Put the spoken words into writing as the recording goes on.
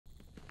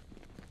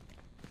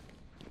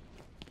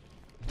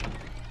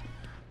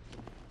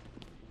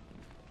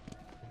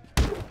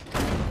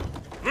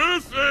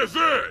This is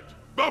it!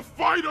 The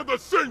fight of the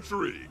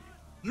century!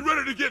 You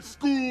ready to get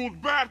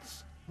schooled,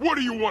 bats? What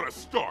do you want to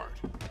start?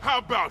 How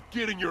about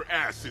getting your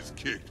asses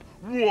kicked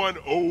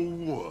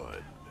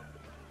 101?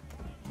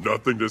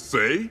 Nothing to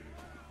say?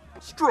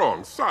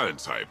 Strong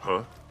silence hype,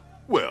 huh?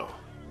 Well,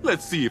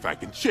 let's see if I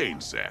can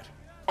change that.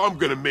 I'm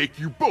gonna make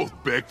you both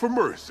beg for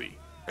mercy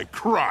and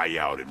cry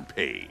out in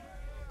pain.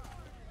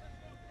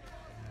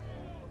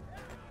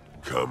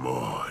 Come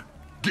on,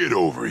 get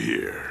over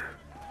here.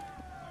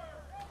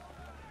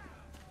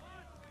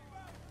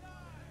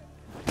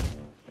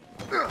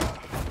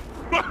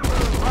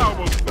 I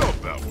almost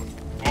felt that one.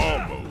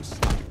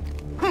 Almost.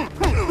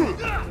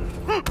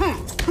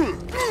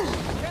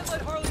 Can't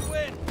let Harley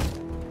win.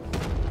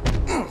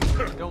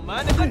 Don't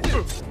mind if I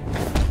do.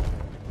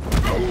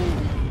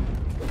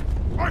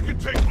 I can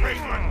take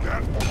pain like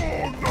that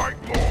all night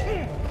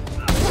long.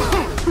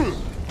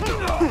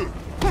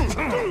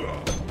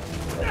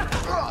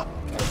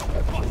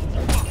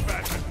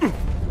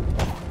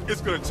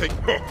 It's gonna take.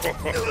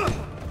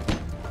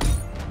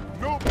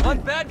 No. One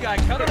bad guy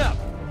coming up.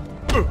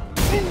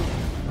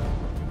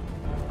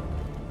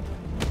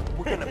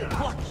 We're gonna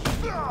pluck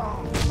you.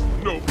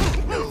 No.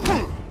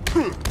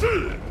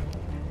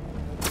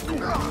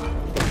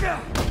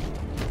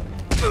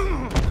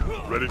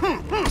 Ready?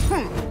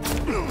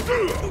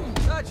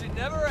 Thought you'd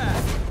never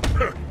ask.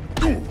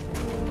 You're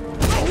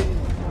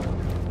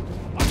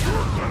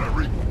gonna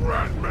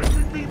regret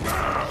making me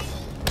mad.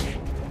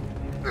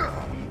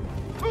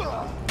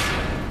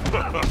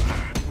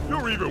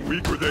 You're even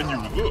weaker than you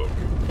look.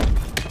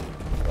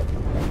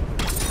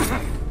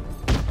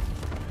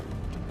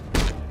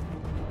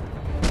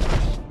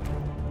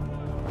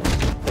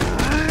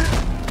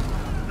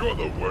 You're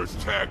the worst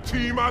tag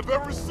team I've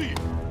ever seen.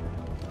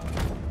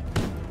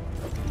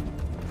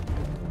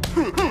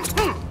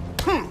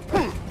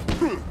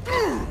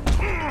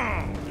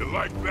 You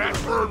like that,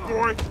 bird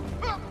boy?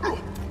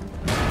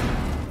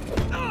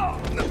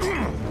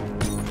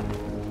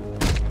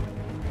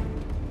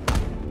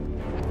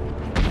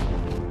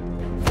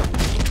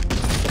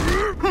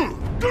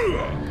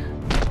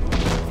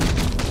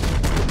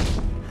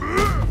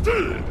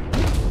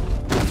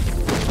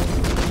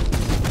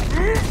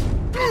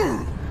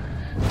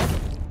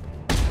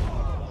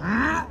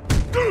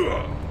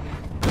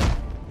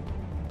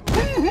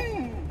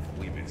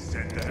 We've been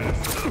sent to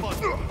have some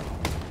fun.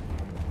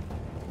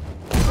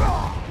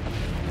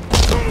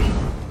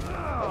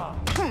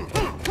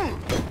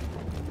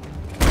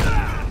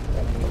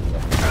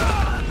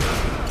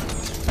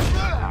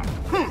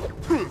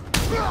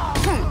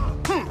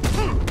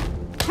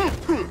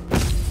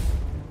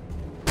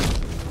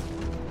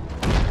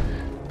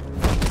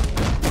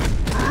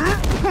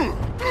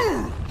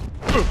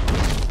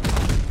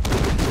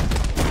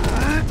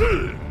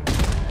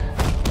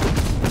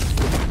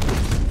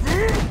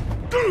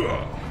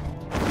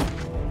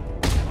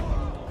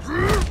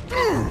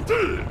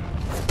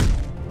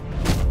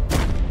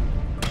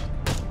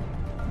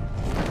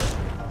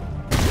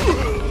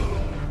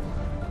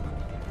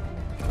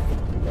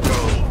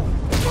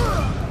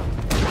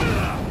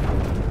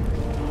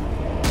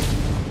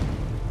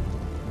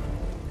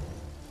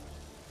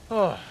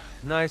 Oh,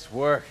 nice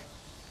work.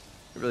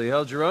 You really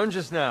held your own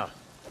just now.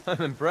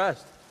 I'm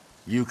impressed.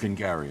 You can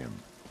carry him.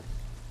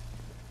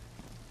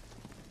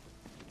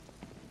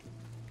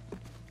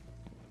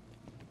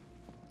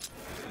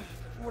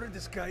 What did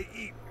this guy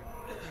eat?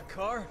 A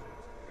car?